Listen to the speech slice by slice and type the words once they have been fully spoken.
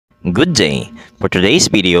Good day! For today's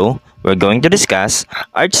video, we're going to discuss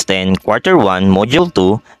Arts 10 Quarter 1 Module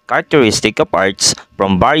 2 Characteristic of Arts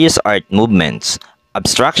from Various Art Movements.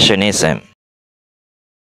 Abstractionism.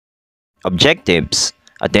 Objectives.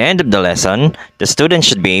 At the end of the lesson, the student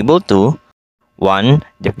should be able to 1.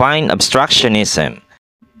 Define abstractionism.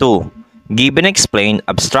 2. Give and explain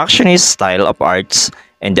abstractionist style of arts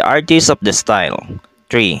and the artists of the style.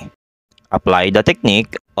 3. Apply the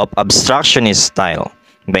technique of abstractionist style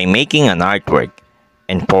by making an artwork.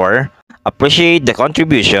 And 4. Appreciate the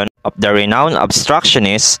contribution of the renowned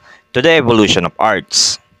abstractionists to the evolution of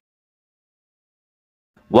arts.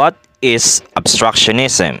 What is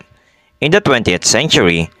abstractionism? In the 20th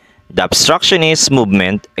century, the abstractionist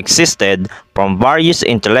movement existed from various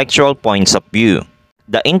intellectual points of view.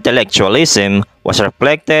 The intellectualism was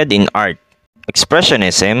reflected in art.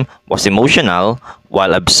 Expressionism was emotional,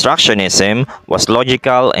 while abstractionism was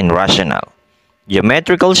logical and rational.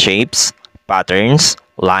 Geometrical shapes, patterns,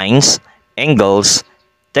 lines, angles,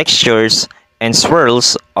 textures, and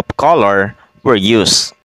swirls of color were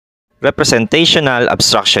used. Representational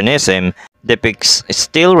abstractionism depicts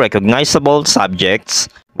still recognizable subjects,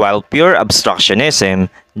 while pure abstractionism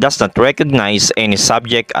does not recognize any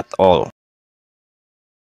subject at all.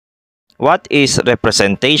 What is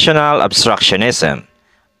representational abstractionism?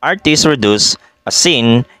 Artists reduce a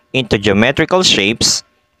scene into geometrical shapes,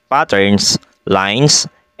 patterns, lines,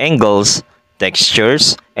 angles,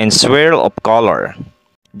 textures, and swirl of color,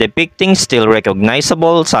 depicting still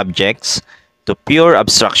recognizable subjects, to pure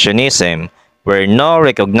abstractionism, where no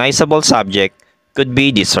recognizable subject could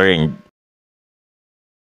be discerned.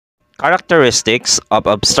 Characteristics of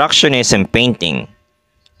abstractionism painting.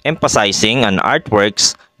 Emphasizing an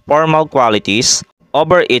artwork's formal qualities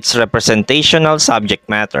over its representational subject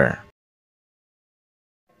matter.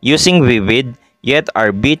 Using vivid yet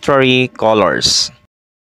arbitrary colors.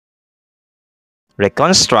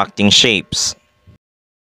 Reconstructing shapes.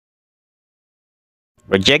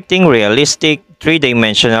 Rejecting realistic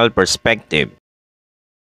three-dimensional perspective.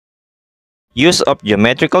 Use of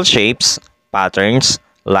geometrical shapes, patterns,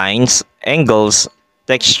 lines, angles,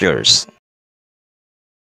 textures.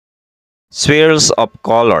 Swirls of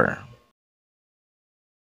color.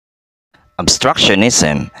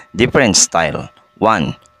 Abstractionism, different style.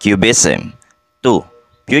 1. Cubism. 2.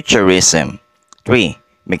 Futurism. 3.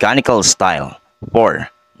 Mechanical style. 4.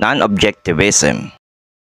 Non-objectivism.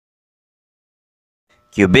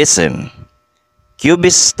 Cubism.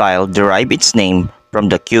 Cubist style derived its name from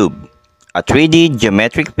the cube, a 3D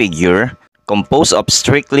geometric figure composed of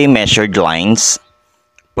strictly measured lines,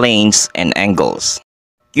 planes, and angles.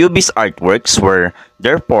 Cubist artworks were,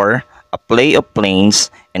 therefore, a play of planes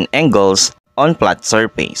and angles on flat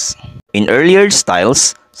surface. In earlier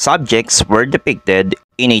styles, subjects were depicted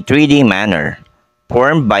in a 3D manner,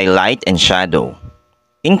 formed by light and shadow.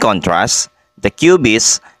 In contrast, the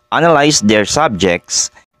Cubists analyzed their subjects'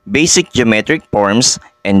 basic geometric forms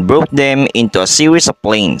and broke them into a series of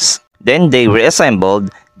planes. Then they reassembled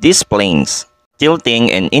these planes,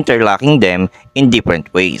 tilting and interlocking them in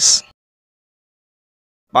different ways.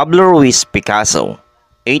 Pablo Ruiz Picasso,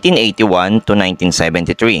 1881 to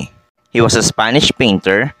 1973. He was a Spanish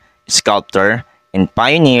painter, sculptor, and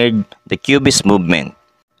pioneered the Cubist movement,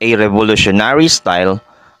 a revolutionary style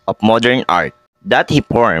of modern art that he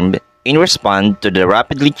formed in response to the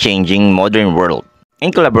rapidly changing modern world.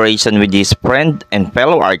 In collaboration with his friend and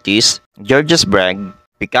fellow artist, Georges Braque,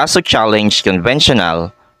 Picasso challenged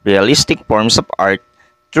conventional, realistic forms of art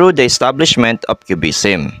through the establishment of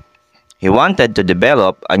Cubism. He wanted to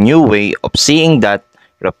develop a new way of seeing that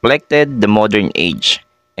reflected the modern age,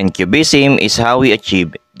 and Cubism is how he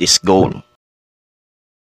achieved this goal.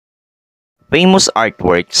 Famous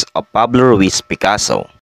artworks of Pablo Ruiz Picasso.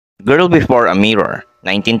 Girl Before a Mirror,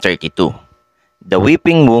 1932. The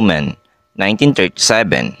Weeping Woman,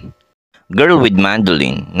 1937. Girl with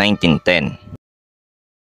Mandolin, 1910.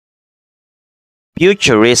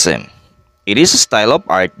 Futurism. It is a style of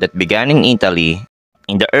art that began in Italy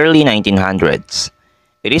in the early 1900s.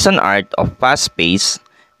 It is an art of fast-paced,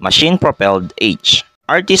 machine-propelled age.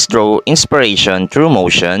 Artists draw inspiration through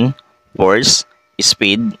motion, force,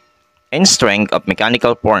 speed, and strength of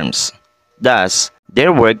mechanical forms. Thus,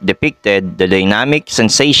 their work depicted the dynamic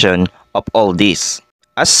sensation of all this,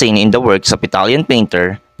 as seen in the works of Italian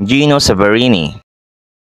painter Gino Severini.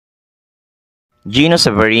 Gino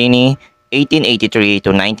Severini, 1883 to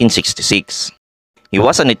 1966. He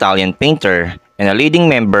was an Italian painter and a leading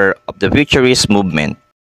member of the Futurist movement.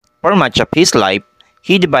 For much of his life,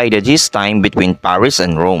 he divided his time between Paris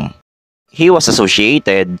and Rome. He was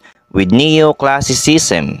associated with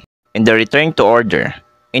neoclassicism and the return to order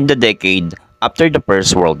in the decade after the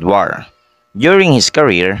First World War. During his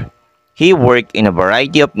career, he worked in a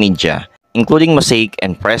variety of media, including mosaic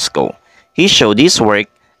and fresco. He showed his work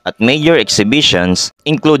at major exhibitions,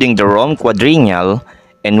 including the Rome Quadrennial,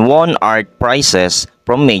 and won art prizes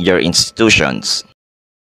from major institutions.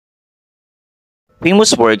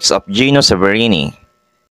 Famous works of Gino Severini: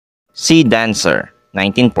 Sea Dancer,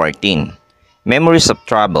 1914, Memories of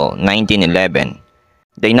Trouble, 1911,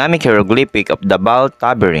 Dynamic Hieroglyphic of the Baal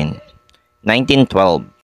Tabarin, 1912.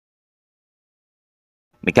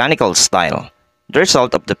 Mechanical style, the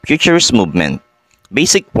result of the Futurist movement.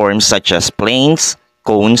 Basic forms such as planes,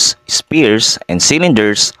 cones, spheres, and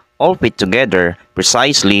cylinders all fit together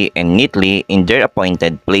precisely and neatly in their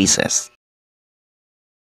appointed places.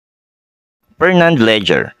 Fernand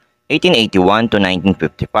Léger, 1881 to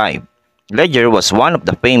 1955. Léger was one of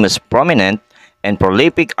the famous, prominent, and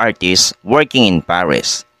prolific artists working in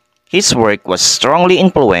Paris. His work was strongly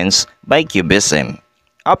influenced by Cubism.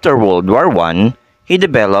 After World War I, he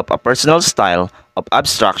developed a personal style of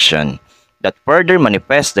abstraction that further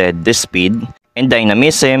manifested the speed and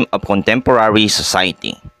dynamism of contemporary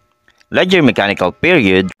society. Léger's mechanical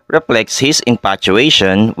period reflects his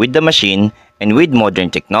infatuation with the machine and with modern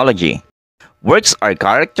technology. Works are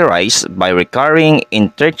characterized by recurring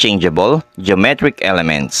interchangeable geometric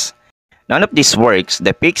elements. None of these works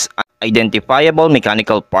depicts identifiable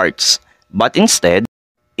mechanical parts, but instead,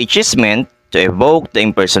 each is meant to evoke the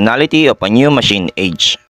impersonality of a new machine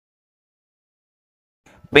age.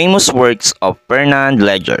 Famous works of Fernand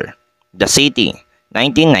Léger: The City,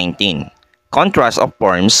 1919, Contrast of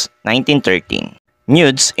Forms, 1913,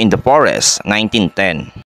 Nudes in the Forest,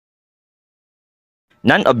 1910.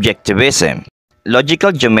 Non-objectivism,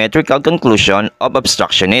 logical geometrical conclusion of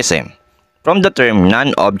abstractionism. From the term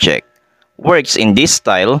non-object, works in this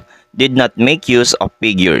style did not make use of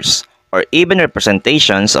figures or even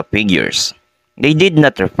representations of figures. They did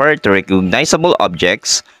not refer to recognizable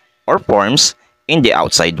objects or forms in the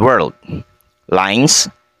outside world. Lines,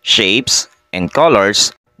 shapes, and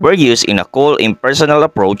colors were used in a cool impersonal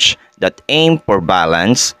approach that aimed for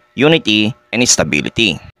balance, unity, and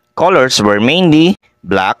stability. Colors were mainly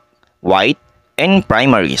black, white, and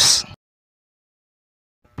primaries.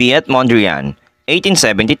 Piet Mondrian,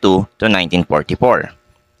 1872 to 1944.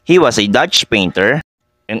 He was a Dutch painter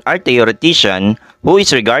and art theoretician who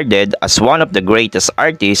is regarded as one of the greatest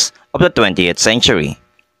artists of the 20th century.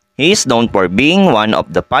 He is known for being one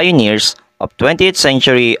of the pioneers of 20th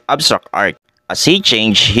century abstract art, as he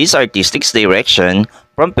changed his artistic direction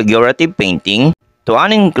from figurative painting to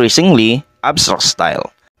an increasingly abstract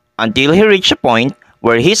style, until he reached a point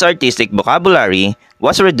where his artistic vocabulary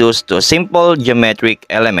was reduced to simple geometric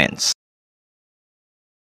elements.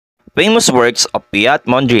 Famous works of Piet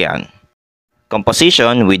Mondrian: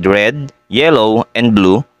 Composition with Red, Yellow, and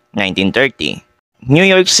Blue, 1930. New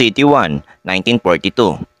York City 1,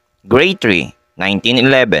 1942. Gray Tree,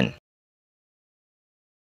 1911.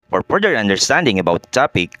 For further understanding about the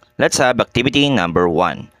topic, let's have activity number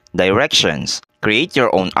 1. Directions. Create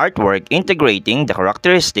your own artwork integrating the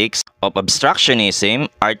characteristics of Abstractionism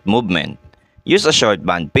art movement. Use a short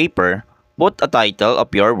bond paper. Put a title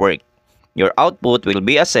of your work. Your output will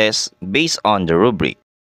be assessed based on the rubric.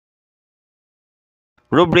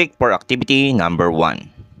 Rubric for activity number 1.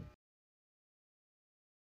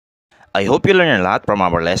 I hope you learned a lot from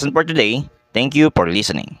our lesson for today. Thank you for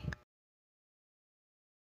listening.